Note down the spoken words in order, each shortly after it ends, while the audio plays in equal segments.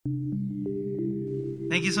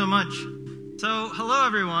Thank you so much. So, hello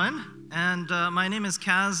everyone, and my name is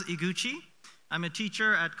Kaz Iguchi. I'm a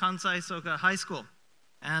teacher at Kansai Soka High School,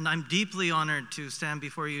 and I'm deeply honored to stand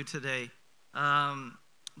before you today. The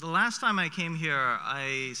last time I came here,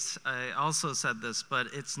 I also said this, but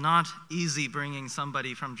it's not easy bringing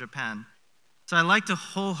somebody from Japan. So I'd like to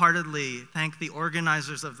wholeheartedly thank the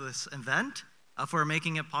organizers of this event for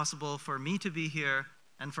making it possible for me to be here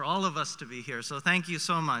and for all of us to be here. So thank you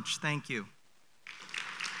so much. Thank you.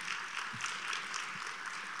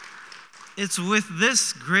 It's with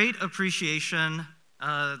this great appreciation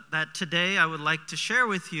that today I would like to share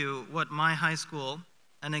with you what my high school,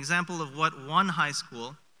 an example of what one high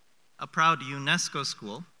school, a proud UNESCO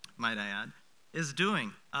school, might I add, is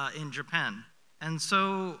doing in Japan. And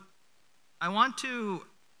so I want to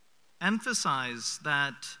emphasize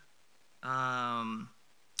that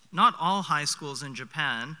not all high schools in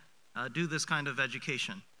Japan do this kind of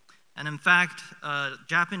education. And in fact,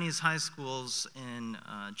 Japanese high schools in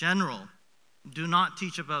general do not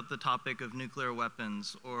teach about the topic of nuclear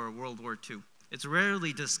weapons or World War II. It's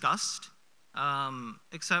rarely discussed,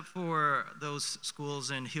 except for those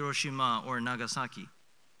schools in Hiroshima or Nagasaki.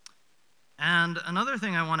 And another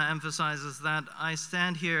thing I want to emphasize is that I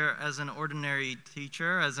stand here as an ordinary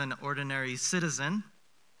teacher, as an ordinary citizen,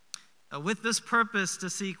 with this purpose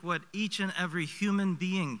to seek what each and every human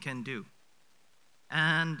being can do.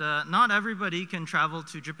 And not everybody can travel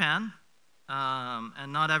to Japan,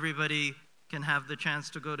 and not everybody can have the chance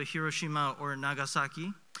to go to Hiroshima or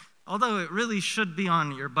Nagasaki, although it really should be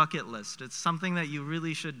on your bucket list. It's something that you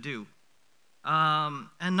really should do.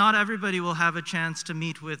 And not everybody will have a chance to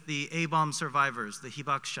meet with the A-bomb survivors, the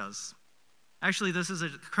hibakshas. Actually, this is a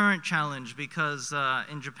current challenge because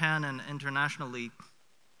in Japan and internationally,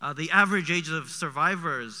 the average age of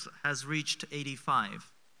survivors has reached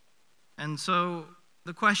 85. And so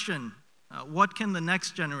the question, what can the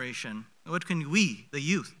next generation, what can we, the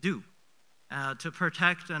youth, do to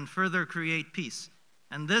protect and further create peace?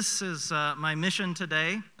 And this is my mission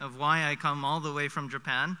today of why I come all the way from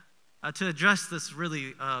Japan to address this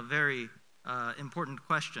really very important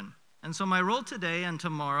question. And so my role today and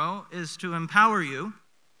tomorrow is to empower you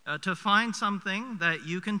to find something that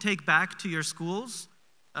you can take back to your schools,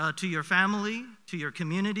 to your family, to your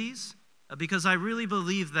communities, because I really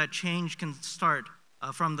believe that change can start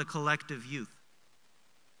from the collective youth.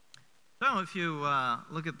 So if you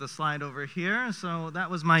look at the slide over here, so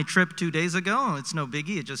that was my trip 2 days ago. It's no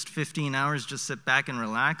biggie, it's just 15 hours, just sit back and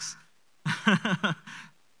relax.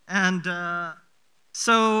 And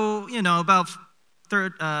so, you know, about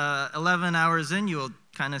 11 hours in, you'll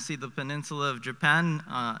kind of see the peninsula of Japan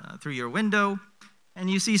through your window, and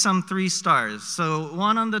you see some 3 stars. So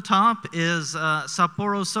one on the top is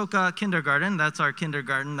Sapporo Soka Kindergarten. That's our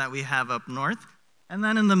kindergarten that we have up north. And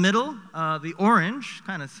then in the middle, the orange,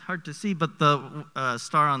 kind of hard to see, but the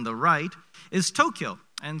star on the right is Tokyo.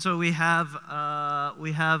 And so we have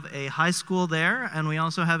a high school there, and we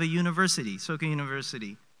also have a university, Soka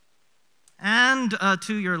University. And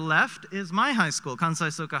to your left is my high school, Kansai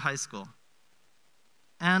Soka High School.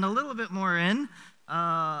 And a little bit more in,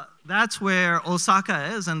 that's where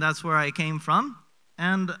Osaka is, and that's where I came from.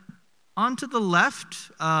 And on to the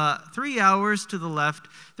left, 3 hours to the left,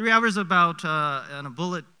 3 hours about on a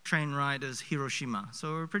bullet train ride is Hiroshima.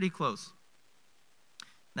 So we're pretty close.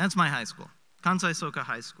 That's my high school, Kansai Soka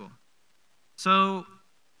High School. So,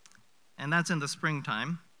 and that's in the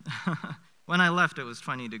springtime. When I left, it was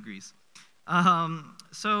 20 degrees.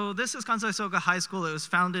 So this is Kansai Soka High School. It was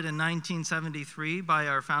founded in 1973 by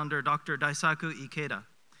our founder, Dr. Daisaku Ikeda.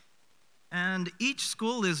 And each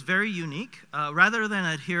school is very unique. Rather than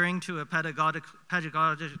adhering to a pedagogical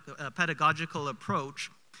approach,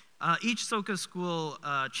 each Soka school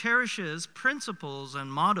cherishes principles and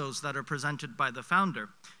mottos that are presented by the founder,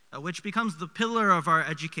 which becomes the pillar of our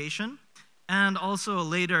education and also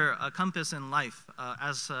later a compass in life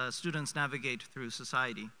as students navigate through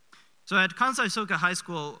society. So at Kansai Soka High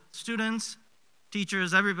School, students,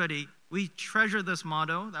 teachers, everybody, we treasure this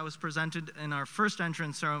motto that was presented in our first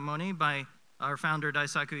entrance ceremony by our founder,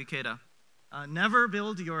 Daisaku Ikeda. Never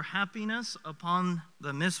build your happiness upon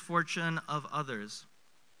the misfortune of others.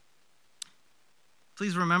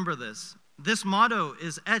 Please remember this. This motto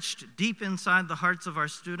is etched deep inside the hearts of our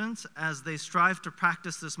students as they strive to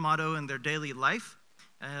practice this motto in their daily life,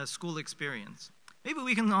 school experience. Maybe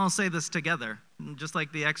we can all say this together, just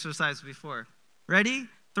like the exercise before. Ready?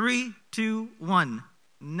 3, 2, 1.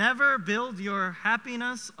 Never build your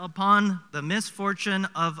happiness upon the misfortune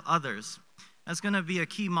of others. That's going to be a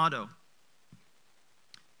key motto.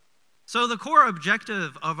 So the core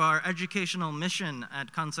objective of our educational mission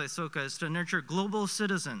at Kansai Soka is to nurture global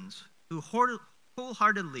citizens who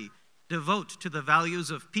wholeheartedly devote to the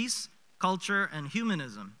values of peace, culture, and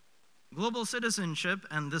humanism. Global citizenship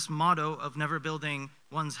and this motto of never building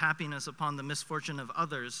one's happiness upon the misfortune of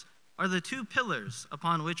others are the two pillars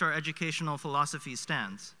upon which our educational philosophy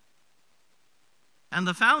stands. And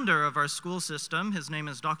the founder of our school system, his name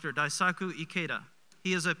is Dr. Daisaku Ikeda.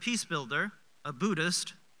 He is a peace builder, a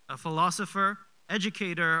Buddhist, a philosopher,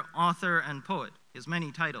 educator, author, and poet. He has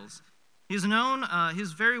many titles. He's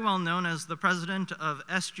very well known as the president of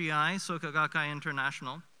SGI, Soka Gakkai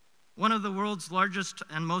International, one of the world's largest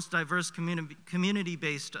and most diverse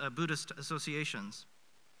community-based Buddhist associations.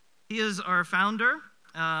 He is our founder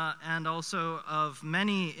and also of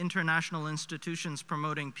many international institutions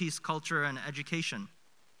promoting peace, culture, and education.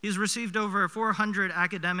 He's received over 400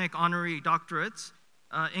 academic honorary doctorates,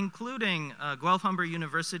 including Guelph Humber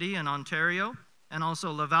University in Ontario and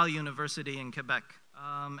also Laval University in Quebec.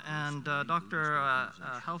 Dr.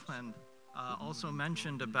 Helfand also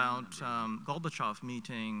mentioned about Gorbachev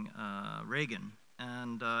meeting Reagan.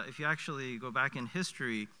 And if you actually go back in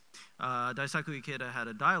history, Daisaku Ikeda had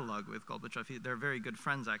a dialogue with Gorbachev. They're very good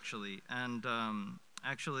friends, actually. And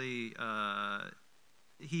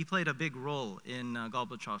he played a big role in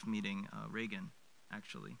Gorbachev meeting Reagan,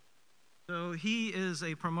 actually. So he is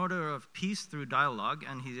a promoter of peace through dialogue,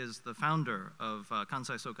 and he is the founder of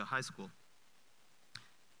Kansai Soka High School.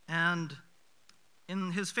 And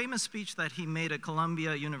in his famous speech that he made at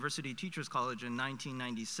Columbia University Teachers College in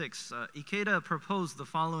 1996, Ikeda proposed the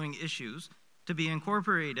following issues to be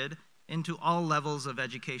incorporated into all levels of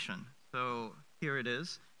education. So here it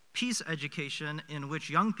is. Peace education, in which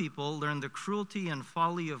young people learn the cruelty and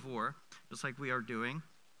folly of war, just like we are doing,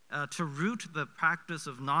 to root the practice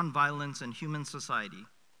of nonviolence in human society.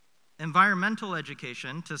 Environmental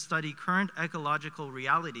education, to study current ecological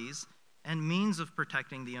realities and means of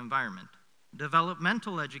protecting the environment.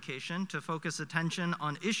 Developmental education, to focus attention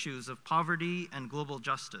on issues of poverty and global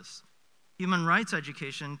justice. Human rights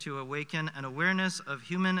education, to awaken an awareness of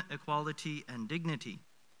human equality and dignity.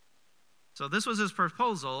 So this was his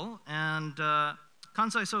proposal, and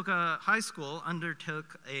Kansai Soka High School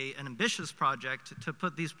undertook an ambitious project to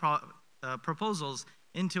put these proposals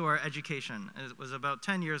into our education. It was about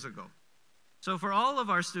 10 years ago. So for all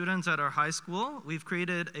of our students at our high school, we've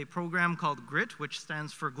created a program called GRIT, which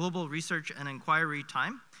stands for Global Research and Inquiry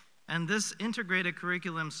Time. And this integrated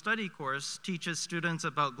curriculum study course teaches students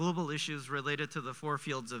about global issues related to the four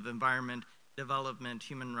fields of environment, development,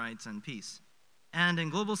 human rights, and peace. And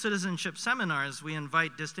in global citizenship seminars, we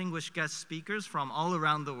invite distinguished guest speakers from all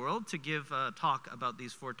around the world to give a talk about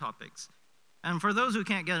these four topics. And for those who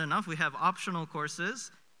can't get enough, we have optional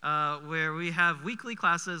courses where we have weekly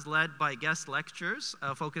classes led by guest lecturers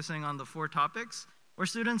focusing on the four topics, where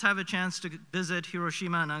students have a chance to visit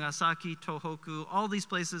Hiroshima, Nagasaki, Tohoku, all these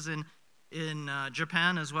places in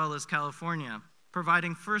Japan as well as California,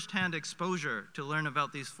 providing firsthand exposure to learn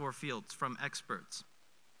about these four fields from experts.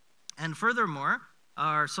 And furthermore,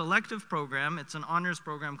 our selective program, it's an honors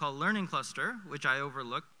program called Learning Cluster, which I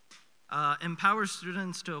overlook, empowers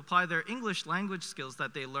students to apply their English language skills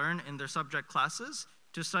that they learn in their subject classes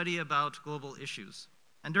to study about global issues.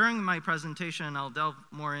 And during my presentation, I'll delve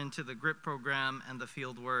more into the GRIT program and the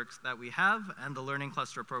field works that we have and the Learning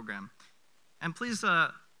Cluster program. And please,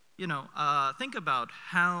 think about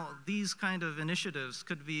how these kind of initiatives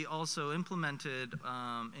could be also implemented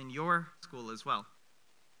in your school as well.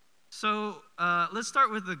 So let's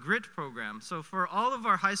start with the GRIT program. So for all of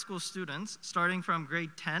our high school students, starting from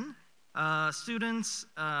grade 10, students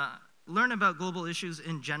learn about global issues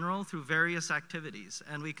in general through various activities,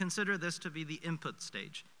 and we consider this to be the input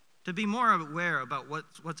stage, to be more aware about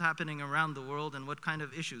what's happening around the world and what kind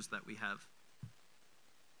of issues that we have.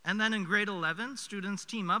 And then in grade 11, students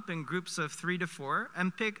team up in groups of 3 to 4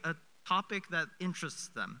 and pick a topic that interests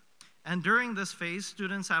them. And during this phase,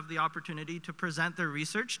 students have the opportunity to present their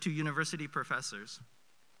research to university professors.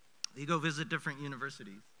 They go visit different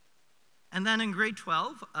universities. And then in grade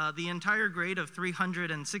 12, the entire grade of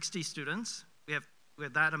 360 students, we have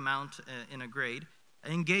that amount in a grade,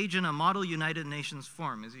 engage in a Model United Nations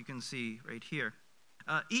Forum, as you can see right here.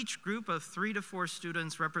 Each group of 3 to 4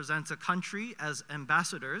 students represents a country as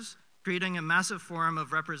ambassadors, creating a massive forum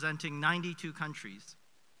of representing 92 countries.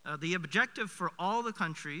 The objective for all the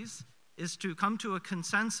countries is to come to a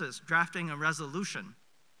consensus drafting a resolution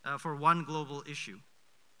for one global issue.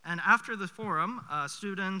 And after the forum,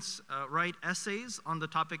 students write essays on the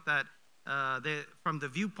topic that from the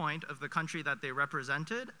viewpoint of the country that they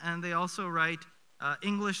represented, and they also write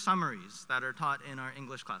English summaries that are taught in our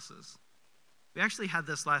English classes. We actually had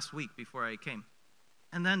this last week before I came.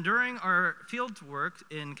 And then during our field work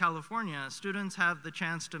in California, students have the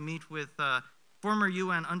chance to meet with former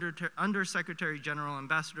UN Undersecretary General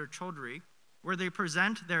Ambassador Chaudhry, where they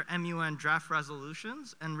present their MUN draft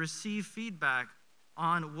resolutions and receive feedback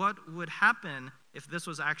on what would happen if this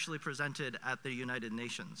was actually presented at the United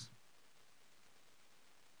Nations.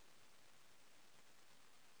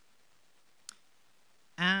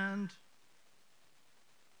 And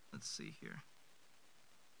let's see here.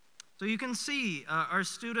 So you can see our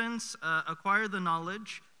students acquire the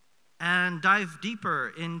knowledge and dive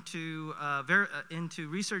deeper into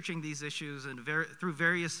researching these issues and through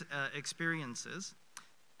various experiences.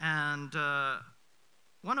 And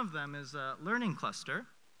one of them is Learning Cluster.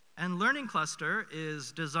 And Learning Cluster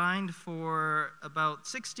is designed for about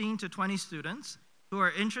 16 to 20 students who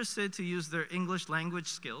are interested to use their English language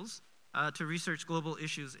skills to research global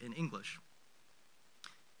issues in English.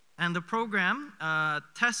 And the program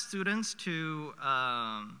tests students to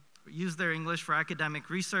use their English for academic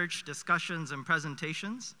research, discussions, and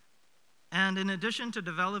presentations. And in addition to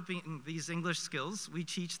developing these English skills, we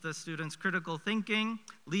teach the students critical thinking,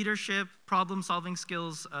 leadership, problem-solving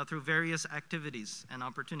skills through various activities and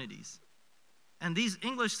opportunities. And these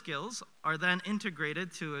English skills are then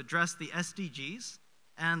integrated to address the SDGs,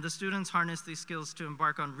 and the students harness these skills to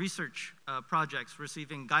embark on research projects,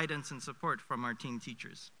 receiving guidance and support from our team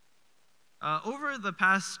teachers. Over the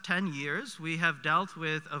past 10 years, we have dealt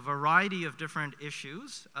with a variety of different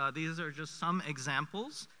issues. These are just some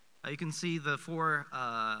examples. You can see the four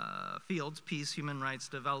fields: peace, human rights,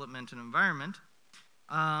 development, and environment.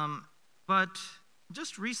 But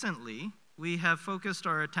just recently, we have focused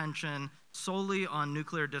our attention solely on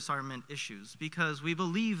nuclear disarmament issues because we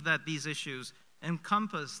believe that these issues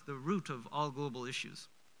encompass the root of all global issues.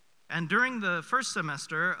 And during the first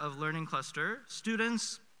semester of Learning Cluster,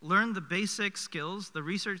 students learn the basic skills, the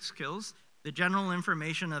research skills, the general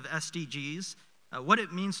information of SDGs, what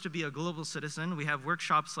it means to be a global citizen. We have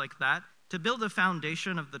workshops like that to build a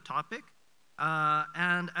foundation of the topic.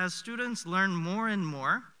 And as students learn more and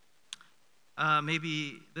more,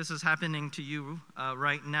 maybe this is happening to you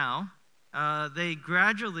right now, they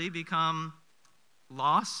gradually become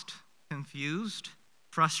lost, confused,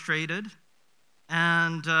 frustrated,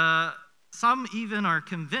 and some even are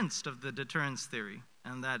convinced of the deterrence theory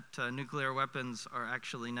and that nuclear weapons are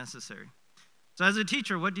actually necessary. So as a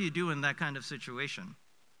teacher, what do you do in that kind of situation?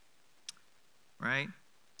 Right?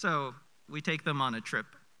 So we take them on a trip.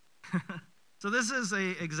 So this is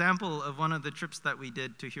an example of one of the trips that we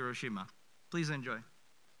did to Hiroshima. Please enjoy.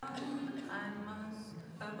 I must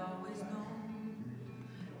have always known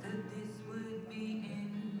that this would be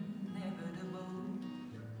inevitable.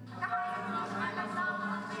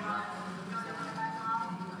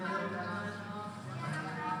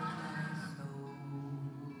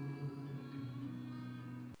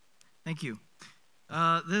 Thank you.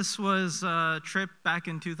 This was a trip back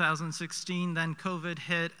in 2016, then COVID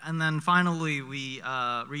hit, and then finally we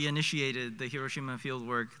reinitiated the Hiroshima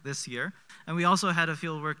fieldwork this year. And we also had a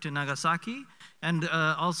fieldwork to Nagasaki, and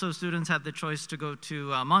also students had the choice to go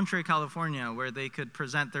to Monterey, California, where they could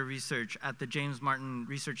present their research at the James Martin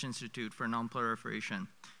Research Institute for Nonproliferation.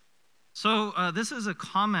 So this is a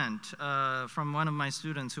comment from one of my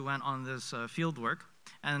students who went on this fieldwork.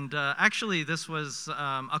 And actually, this was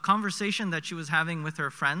a conversation that she was having with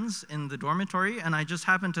her friends in the dormitory, and I just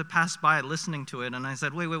happened to pass by listening to it, and I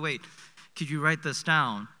said, wait, could you write this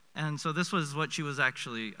down? And so this was what she was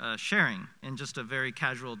actually sharing in just a very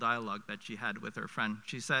casual dialogue that she had with her friend.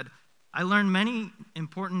 She said, I learned many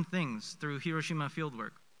important things through Hiroshima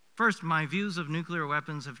fieldwork. First, my views of nuclear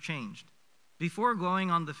weapons have changed. Before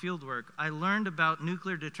going on the fieldwork, I learned about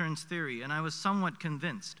nuclear deterrence theory, and I was somewhat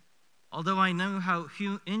convinced. Although I know how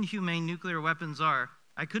inhumane nuclear weapons are,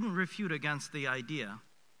 I couldn't refute against the idea.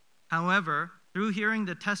 However, through hearing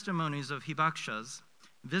the testimonies of hibakshas,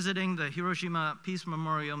 visiting the Hiroshima Peace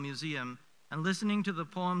Memorial Museum, and listening to the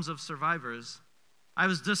poems of survivors, I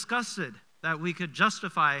was disgusted that we could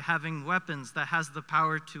justify having weapons that has the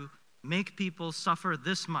power to make people suffer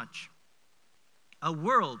this much. A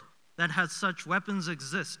world that has such weapons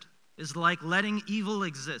exist is like letting evil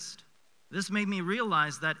exist. This made me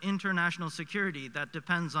realize that international security that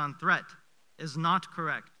depends on threat is not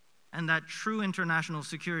correct, and that true international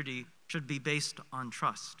security should be based on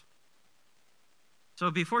trust.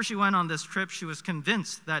 So before she went on this trip, she was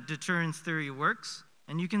convinced that deterrence theory works,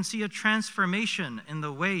 and you can see a transformation in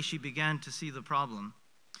the way she began to see the problem.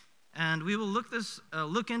 And we will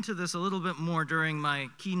look into this a little bit more during my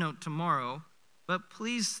keynote tomorrow, but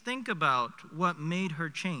please think about what made her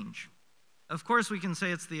change. Of course, we can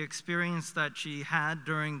say it's the experience that she had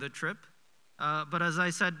during the trip, but as I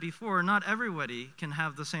said before, not everybody can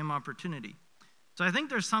have the same opportunity. So I think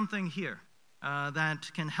there's something here.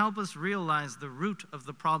 that can help us realize the root of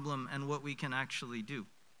the problem and what we can actually do.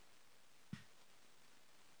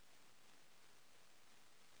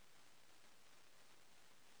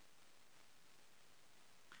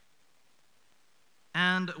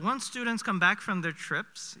 And once students come back from their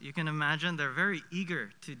trips, you can imagine they're very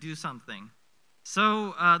eager to do something.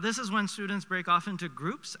 So this is when students break off into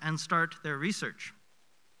groups and start their research.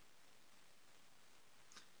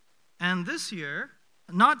 And this year,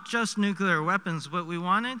 not just nuclear weapons, but we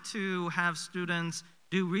wanted to have students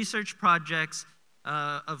do research projects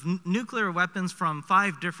of nuclear weapons from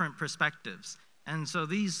 5 different perspectives. And so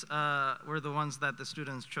these were the ones that the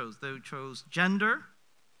students chose. They chose gender,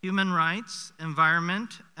 human rights,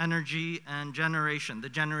 environment, energy, and generation, the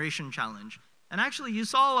generation challenge. And actually, you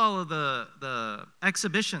saw all of the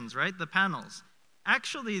exhibitions, right? The panels.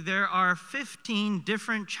 Actually, there are 15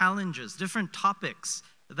 different challenges, different topics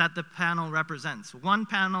that the panel represents. One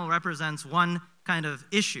panel represents one kind of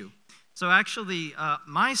issue. So actually,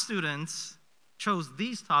 my students chose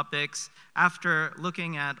these topics after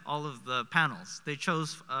looking at all of the panels. They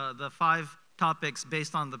chose the 5 topics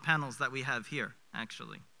based on the panels that we have here,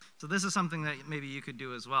 actually. So this is something that maybe you could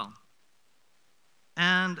do as well.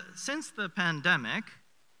 And since the pandemic,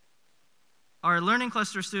 our Learning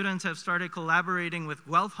Cluster students have started collaborating with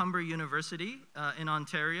Guelph Humber University in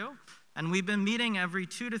Ontario, and we've been meeting every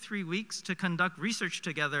 2 to 3 weeks to conduct research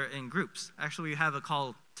together in groups. Actually, we have a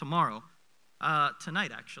call tomorrow,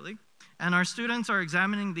 tonight actually. And our students are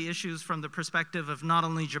examining the issues from the perspective of not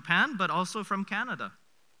only Japan, but also from Canada.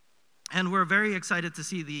 And we're very excited to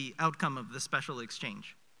see the outcome of this special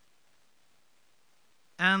exchange.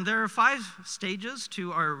 And there are 5 stages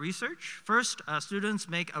to our research. First, students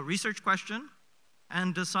make a research question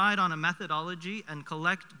and decide on a methodology and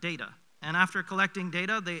collect data. And after collecting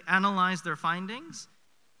data, they analyze their findings.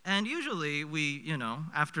 And usually we,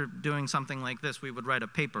 after doing something like this, we would write a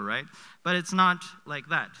paper, right? But it's not like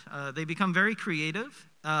that. They become very creative.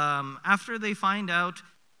 After they find out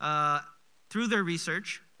through their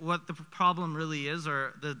research what the problem really is,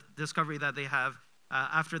 or the discovery that they have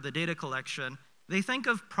after the data collection, they think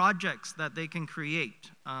of projects that they can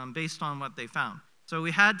create based on what they found. So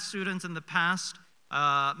we had students in the past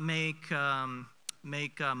make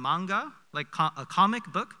a manga, like a comic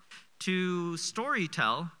book, to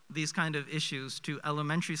storytell these kind of issues to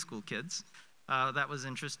elementary school kids. That was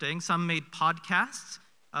interesting. Some made podcasts.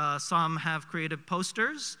 Some have created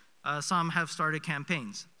posters. Some have started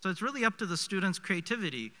campaigns. So it's really up to the students'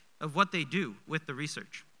 creativity of what they do with the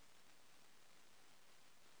research.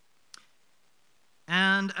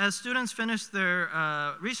 And as students finish their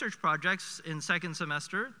research projects in 2nd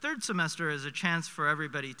semester, 3rd semester is a chance for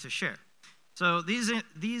everybody to share. So these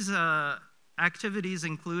activities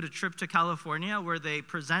include a trip to California where they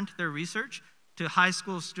present their research to high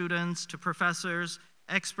school students, to professors,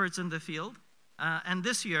 experts in the field. And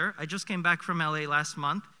this year, I just came back from LA last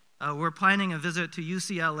month, we're planning a visit to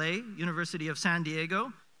UCLA, University of San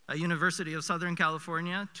Diego, University of Southern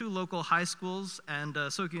California, 2 local high schools, and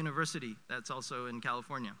Soka University, that's also in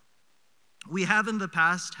California. We have in the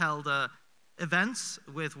past held events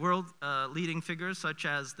with world leading figures such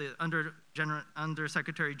as the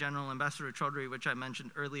Undersecretary General Ambassador Chaudhry, which I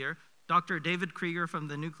mentioned earlier, Dr. David Krieger from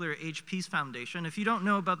the Nuclear Age Peace Foundation. If you don't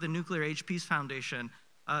know about the Nuclear Age Peace Foundation,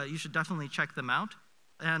 you should definitely check them out.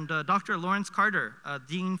 And Dr. Lawrence Carter,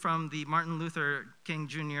 Dean from the Martin Luther King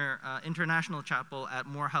Jr. International Chapel at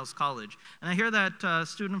Morehouse College. And I hear that a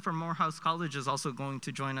student from Morehouse College is also going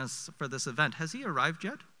to join us for this event. Has he arrived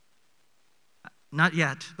yet? Not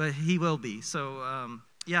yet, but he will be. So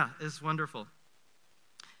yeah, it's wonderful.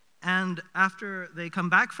 And after they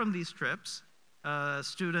come back from these trips,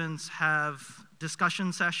 students have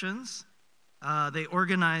discussion sessions. They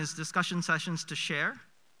organize discussion sessions to share.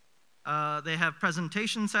 They have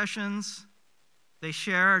presentation sessions. They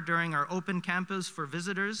share during our open campus for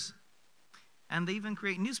visitors. And they even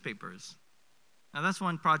create newspapers. Now that's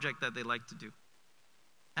one project that they like to do.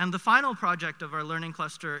 And the final project of our learning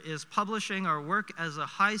cluster is publishing our work as a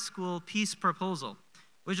high school peace proposal,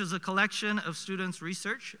 which is a collection of students'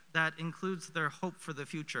 research that includes their hope for the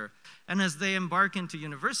future. And as they embark into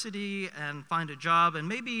university and find a job, and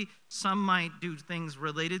maybe some might do things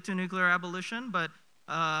related to nuclear abolition, but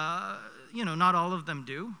not all of them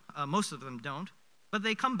do, most of them don't, but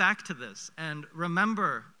they come back to this and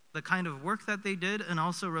remember the kind of work that they did and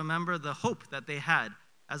also remember the hope that they had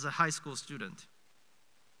as a high school student.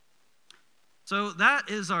 So that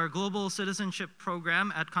is our global citizenship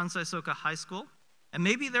program at Kansai Soka High School. And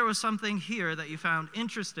maybe there was something here that you found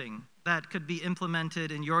interesting that could be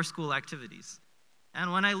implemented in your school activities.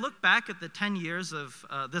 And when I look back at the 10 years of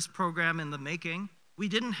this program in the making, we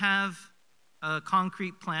didn't have a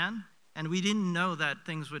concrete plan, and we didn't know that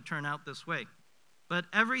things would turn out this way. But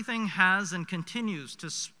everything has and continues to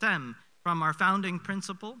stem from our founding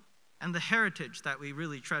principle and the heritage that we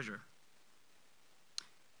really treasure.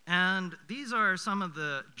 And these are some of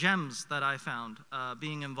the gems that I found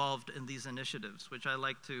being involved in these initiatives, which I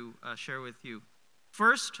like to share with you.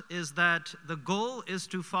 First is that the goal is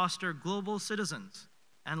to foster global citizens,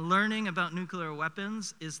 and learning about nuclear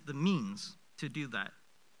weapons is the means to do that.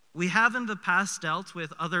 We have in the past dealt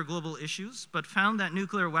with other global issues, but found that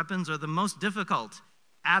nuclear weapons are the most difficult,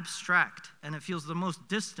 abstract, and it feels the most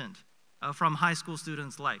distant from high school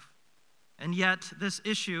students' life. And yet, this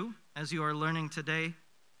issue, as you are learning today,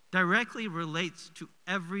 directly relates to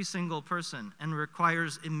every single person and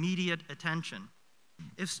requires immediate attention.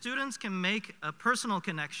 If students can make a personal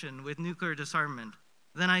connection with nuclear disarmament,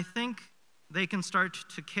 then I think they can start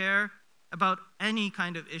to care about any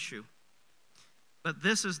kind of issue. But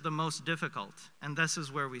this is the most difficult, and this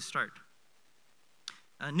is where we start.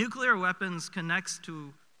 Nuclear weapons connects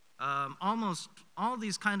to almost all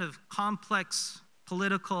these kind of complex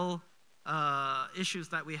political issues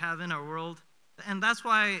that we have in our world, and that's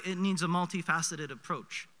why it needs a multifaceted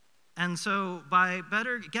approach. And so by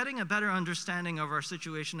getting a better understanding of our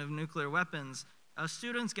situation of nuclear weapons,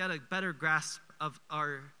 students get a better grasp of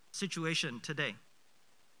our situation today.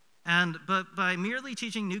 But by merely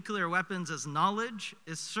teaching nuclear weapons as knowledge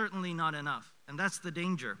is certainly not enough, and that's the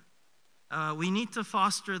danger. We need to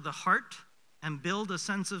foster the heart and build a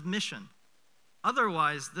sense of mission.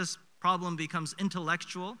 Otherwise, this problem becomes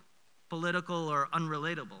intellectual, political, or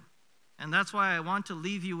unrelatable. And that's why I want to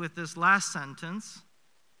leave you with this last sentence.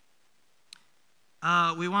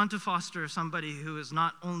 We want to foster somebody who is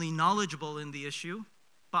not only knowledgeable in the issue,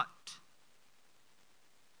 but.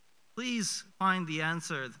 Please find the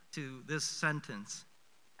answer to this sentence.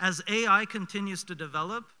 As AI continues to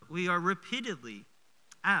develop, we are repeatedly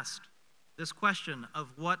asked this question of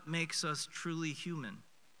what makes us truly human.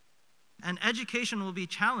 And education will be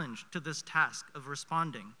challenged to this task of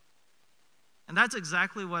responding. And that's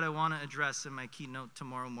exactly what I want to address in my keynote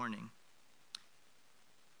tomorrow morning.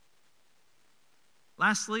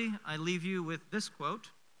 Lastly, I leave you with this quote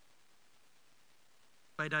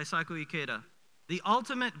by Daisaku Ikeda. The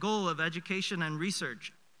ultimate goal of education and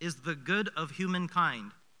research is the good of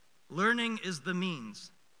humankind. Learning is the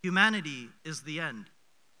means. Humanity is the end.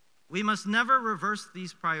 We must never reverse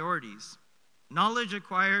these priorities. Knowledge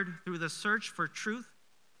acquired through the search for truth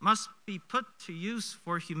must be put to use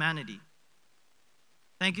for humanity.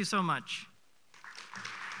 Thank you so much.